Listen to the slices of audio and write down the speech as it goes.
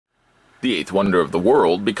The eighth wonder of the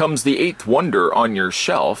world becomes the eighth wonder on your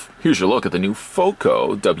shelf. Here's your look at the new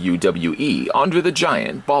FOCO WWE Andre the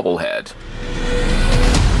Giant bobblehead.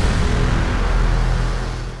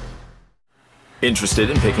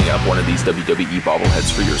 Interested in picking up one of these WWE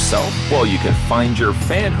bobbleheads for yourself? Well, you can find your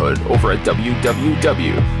fanhood over at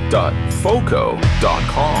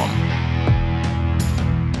www.foco.com.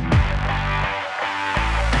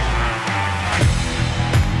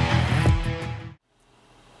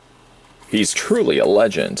 He's truly a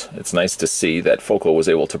legend. It's nice to see that FOCO was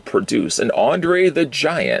able to produce an Andre the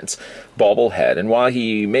Giant bobblehead, and while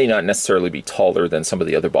he may not necessarily be taller than some of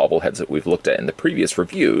the other bobbleheads that we've looked at in the previous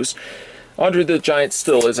reviews, Andre the Giant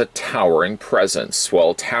still is a towering presence.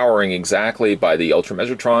 Well, towering exactly by the Ultra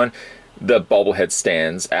Measure-tron, the bobblehead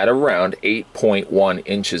stands at around 8.1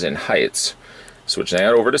 inches in height. Switching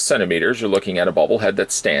that over to centimeters, you're looking at a bobblehead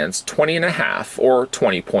that stands 20.5 or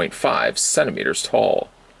 20.5 centimeters tall.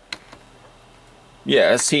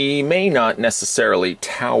 Yes, he may not necessarily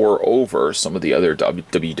tower over some of the other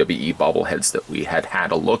WWE bobbleheads that we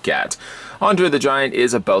had a look at. Andre the Giant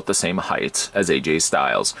is about the same height as AJ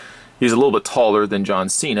Styles. He's a little bit taller than John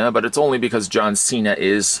Cena, but it's only because John Cena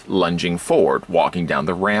is lunging forward, walking down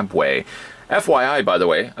the rampway. FYI, by the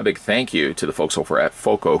way, a big thank you to the folks over at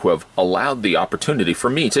FOCO who have allowed the opportunity for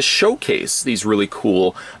me to showcase these really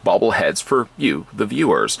cool bobbleheads for you, the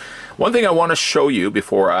viewers. One thing I want to show you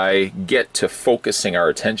before I get to focusing our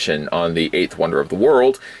attention on the eighth wonder of the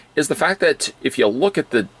world is the fact that if you look at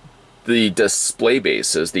the display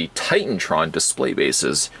bases, the Titantron display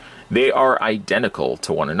bases, they are identical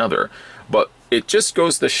to one another. But it just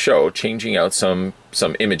goes to show, changing out some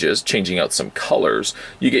images, changing out some colors,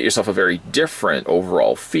 you get yourself a very different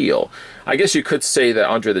overall feel. I guess you could say that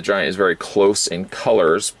Andre the Giant is very close in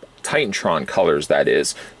colors, Titantron colors that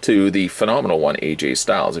is, to the phenomenal one AJ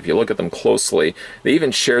Styles. If you look at them closely, they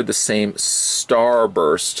even shared the same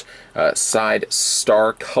starburst side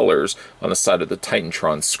star colors on the side of the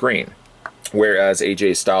Titantron screen. Whereas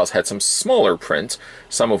AJ Styles had some smaller print,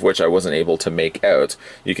 some of which I wasn't able to make out.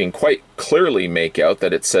 You can quite clearly make out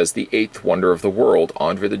that it says the eighth wonder of the world,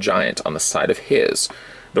 Andre the Giant, on the side of his.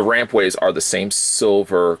 The rampways are the same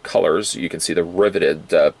silver colors. You can see the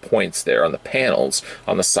riveted points there on the panels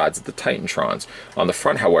on the sides of the Titantrons. On the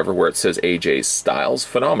front, however, where it says AJ Styles,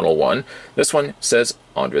 phenomenal one, this one says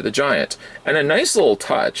Andre the Giant. And a nice little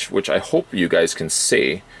touch, which I hope you guys can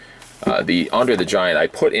see, the Andre the Giant I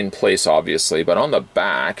put in place obviously, but on the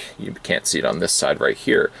back, you can't see it on this side right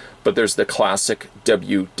here, but there's the classic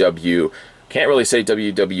WW, can't really say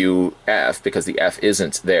WWF because the F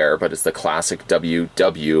isn't there, but it's the classic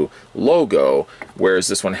WW logo, whereas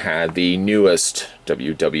this one had the newest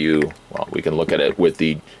WW, well, we can look at it with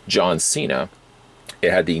the John Cena, it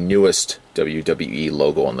had the newest WWE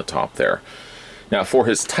logo on the top there. Now for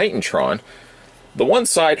his Titantron, the one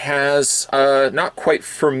side has not quite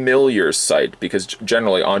familiar sight, because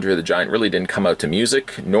generally Andre the Giant really didn't come out to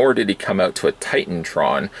music, nor did he come out to a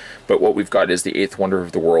Titantron, but what we've got is the eighth wonder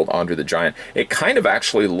of the world, Andre the Giant. It kind of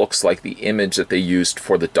actually looks like the image that they used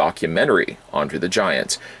for the documentary, Andre the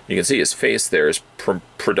Giant. You can see his face there is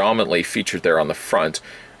predominantly featured there on the front,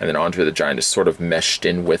 and then Andre the Giant is sort of meshed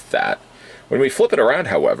in with that. When we flip it around,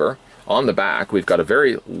 however, on the back we've got a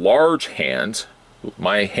very large hand.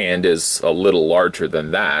 My hand is a little larger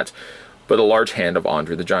than that, but a large hand of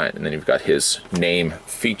Andre the Giant. And then you've got his name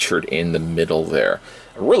featured in the middle there.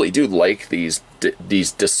 I really do like these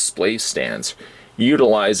display stands,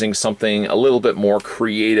 utilizing something a little bit more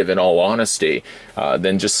creative in all honesty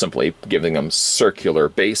than just simply giving them circular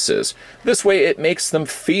bases. This way it makes them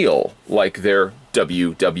feel like they're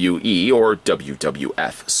WWE or WWF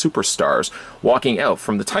superstars walking out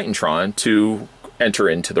from the Titantron to enter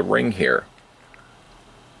into the ring here.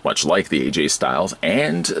 Much like the AJ Styles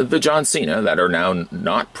and the John Cena that are now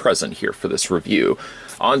not present here for this review,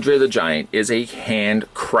 Andre the Giant is a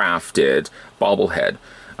handcrafted bobblehead.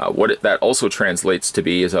 What that also translates to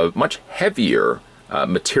be is a much heavier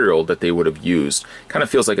material that they would have used. Kind of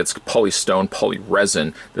feels like it's polystone,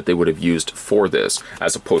 polyresin that they would have used for this,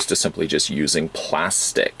 as opposed to simply just using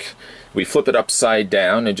plastic. We flip it upside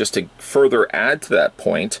down, and just to further add to that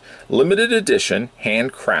point, limited edition,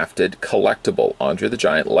 handcrafted, collectible Andre the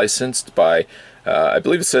Giant, licensed by, I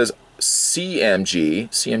believe it says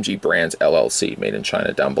CMG Brands LLC, made in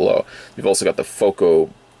China down below. You've also got the FOCO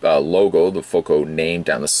logo, the FOCO name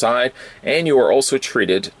down the side, and you are also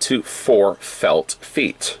treated to 4 felt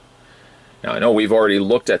feet. Now, I know we've already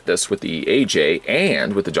looked at this with the AJ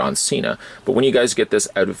and with the John Cena, but when you guys get this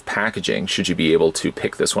out of packaging, should you be able to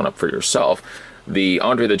pick this one up for yourself, the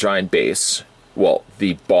Andre the Giant base, well,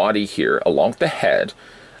 the body here, along with the head,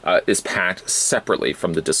 is packed separately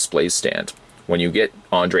from the display stand. When you get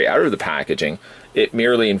Andre out of the packaging, it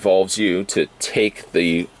merely involves you to take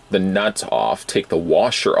the nut off, take the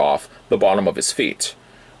washer off the bottom of his feet.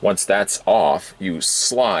 Once that's off, you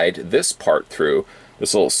slide this part through,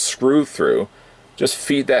 this little screw through, just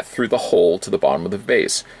feed that through the hole to the bottom of the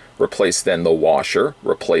vase. Replace then the washer,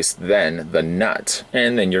 replace then the nut,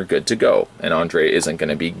 and then you're good to go. And Andre isn't going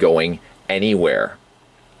to be going anywhere.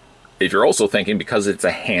 If you're also thinking, because it's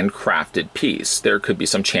a handcrafted piece, there could be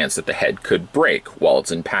some chance that the head could break while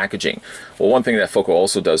it's in packaging. Well, one thing that FOCO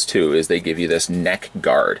also does too is they give you this neck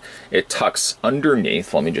guard. It tucks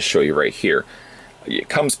underneath. Let me just show you right here. It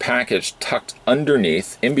comes packaged, tucked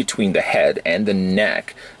underneath, in between the head and the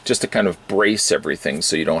neck, just to kind of brace everything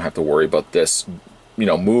so you don't have to worry about this, you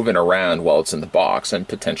know, moving around while it's in the box and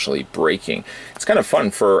potentially breaking. It's kind of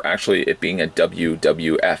fun for actually it being a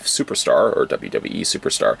WWF superstar or WWE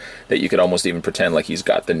superstar that you could almost even pretend like he's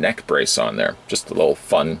got the neck brace on there. Just a little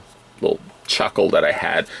fun little chuckle that I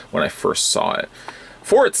had when I first saw it.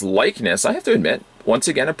 For its likeness, I have to admit, once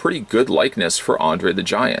again, a pretty good likeness for Andre the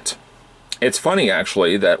Giant. It's funny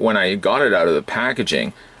actually that when I got it out of the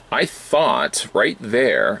packaging, I thought right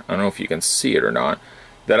there, I don't know if you can see it or not,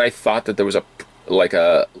 that I thought that there was like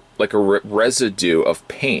a residue of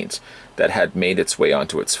paint that had made its way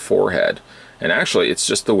onto its forehead. And actually it's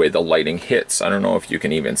just the way the lighting hits. I don't know if you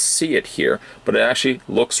can even see it here, but it actually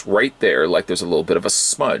looks right there like there's a little bit of a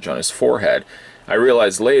smudge on his forehead. I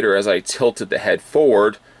realized later as I tilted the head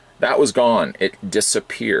forward, that was gone. It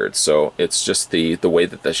disappeared. So it's just the way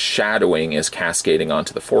that the shadowing is cascading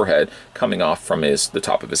onto the forehead, coming off from the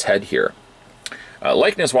top of his head here.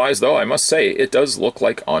 Likeness-wise, though, I must say, it does look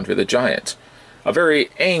like Andre the Giant. A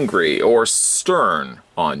very angry or stern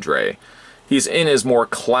Andre. He's in his more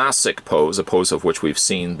classic pose, a pose of which we've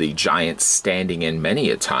seen the Giant standing in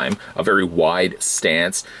many a time. A very wide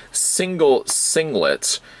stance, single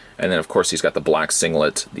singlet, and then of course he's got the black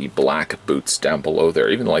singlet, the black boots down below there,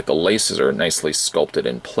 even like the laces are nicely sculpted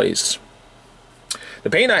in place.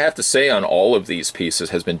 The paint, I have to say, on all of these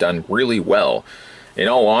pieces has been done really well. In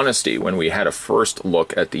all honesty, when we had a first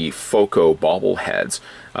look at the FOCO bobbleheads,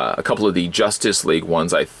 a couple of the Justice League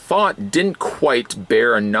ones I thought didn't quite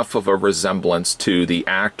bear enough of a resemblance to the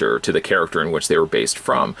actor, to the character in which they were based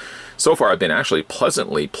from. So far, I've been actually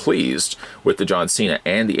pleasantly pleased with the John Cena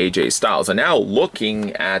and the AJ Styles. And now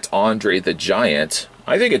looking at Andre the Giant,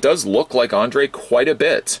 I think it does look like Andre quite a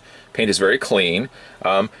bit. Paint is very clean.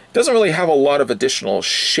 Doesn't really have a lot of additional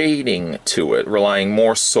shading to it, relying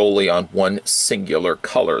more solely on one singular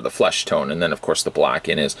color, the flesh tone, and then of course the black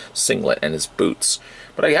in his singlet and his boots.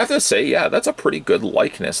 But I have to say, yeah, that's a pretty good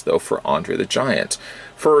likeness though for Andre the Giant.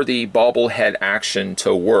 For the bobblehead action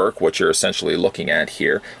to work, what you're essentially looking at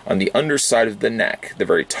here, on the underside of the neck, the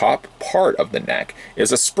very top part of the neck,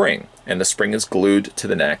 is a spring, and the spring is glued to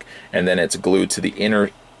the neck, and then it's glued to the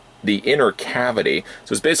inner cavity.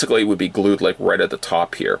 So it's basically would be glued like right at the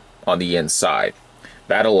top here on the inside.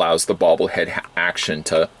 That allows the bobblehead action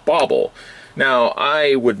to bobble. Now,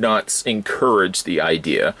 I would not encourage the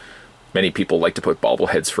idea. Many people like to put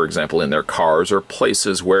bobbleheads, for example, in their cars or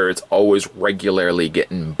places where it's always regularly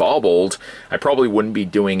getting bobbled. I probably wouldn't be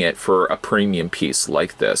doing it for a premium piece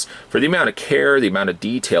like this. For the amount of care, the amount of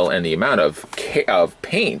detail, and the amount of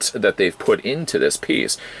paint that they've put into this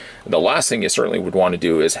piece, the last thing you certainly would want to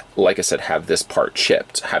do is, like I said, have this part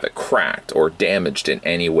chipped, have it cracked or damaged in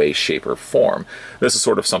any way, shape, or form. This is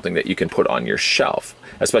sort of something that you can put on your shelf,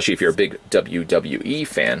 especially if you're a big WWE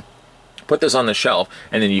fan. Put this on the shelf,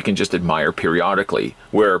 and then you can just admire periodically,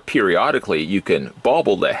 where periodically you can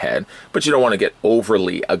bobble the head, but you don't want to get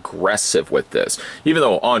overly aggressive with this, even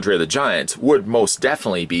though Andre the Giant would most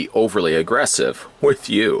definitely be overly aggressive with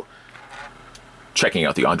you. Checking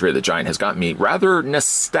out the Andre the Giant has got me rather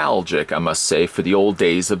nostalgic, I must say, for the old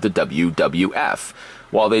days of the WWF,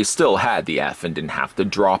 while they still had the F and didn't have to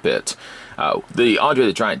drop it. The Andre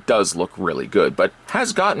the Giant does look really good, but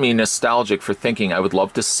has gotten me nostalgic for thinking I would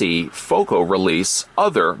love to see FOCO release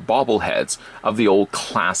other bobbleheads of the old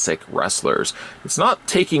classic wrestlers. It's not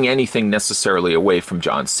taking anything necessarily away from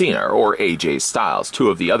John Cena or AJ Styles, two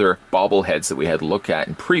of the other bobbleheads that we had looked at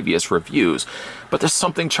in previous reviews, but there's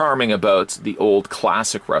something charming about the old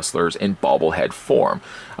classic wrestlers in bobblehead form.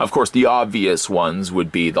 Of course, the obvious ones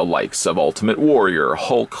would be the likes of Ultimate Warrior,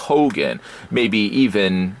 Hulk Hogan, maybe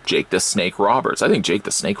even Jake the Snake Roberts. I think Jake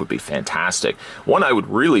the Snake would be fantastic. One I would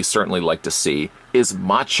really certainly like to see is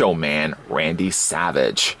Macho Man Randy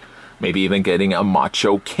Savage. Maybe even getting a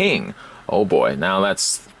Macho King. Oh boy, now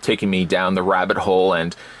that's taking me down the rabbit hole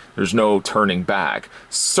and there's no turning back.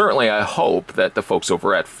 Certainly I hope that the folks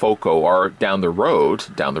over at FOCO are down the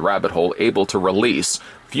road, down the rabbit hole, able to release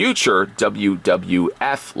future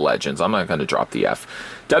WWF legends. I'm not going to drop the F.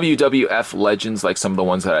 WWF legends, like some of the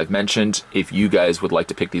ones that I've mentioned. If you guys would like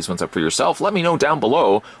to pick these ones up for yourself, let me know down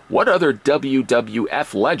below. What other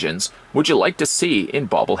WWF legends would you like to see in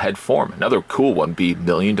bobblehead form? Another cool one would be $1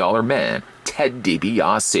 Million Man, Ted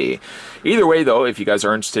DiBiase. Either way, though, if you guys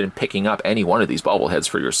are interested in picking up any one of these bobbleheads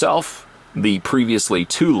for yourself, the previously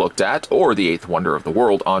 2 looked at, or the 8th wonder of the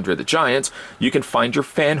world, Andre the Giant, you can find your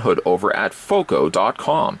fanhood over at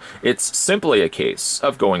FOCO.com. It's simply a case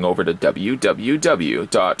of going over to www.FOCO,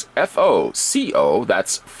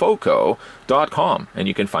 that's FOCO.com, and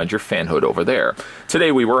you can find your fanhood over there.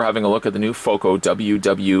 Today we were having a look at the new FOCO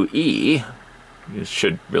WWE. It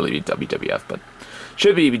should really be WWF, but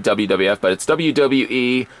should be WWF, but it's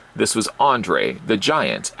WWE. This was Andre the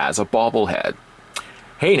Giant as a bobblehead.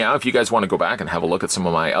 Hey, now, if you guys want to go back and have a look at some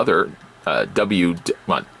of my other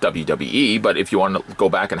WWE, but if you want to go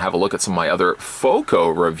back and have a look at some of my other FOCO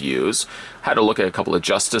reviews, had a look at a couple of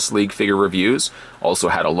Justice League figure reviews, also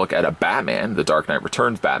had a look at a Batman, the Dark Knight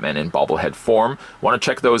Returns Batman in bobblehead form. Want to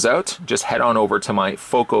check those out? Just head on over to my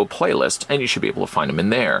FOCO playlist and you should be able to find them in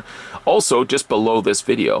there. Also, just below this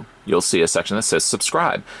video, you'll see a section that says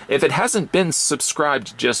subscribe. If it hasn't been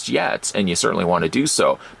subscribed just yet, and you certainly want to do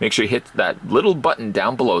so, make sure you hit that little button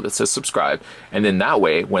down below that says subscribe, and then that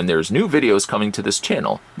way, when there's new videos coming to this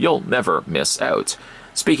channel, you'll never miss out.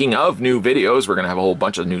 Speaking of new videos, we're going to have a whole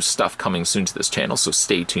bunch of new stuff coming soon to this channel, so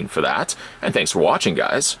stay tuned for that. And thanks for watching,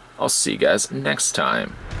 guys. I'll see you guys next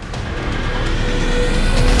time.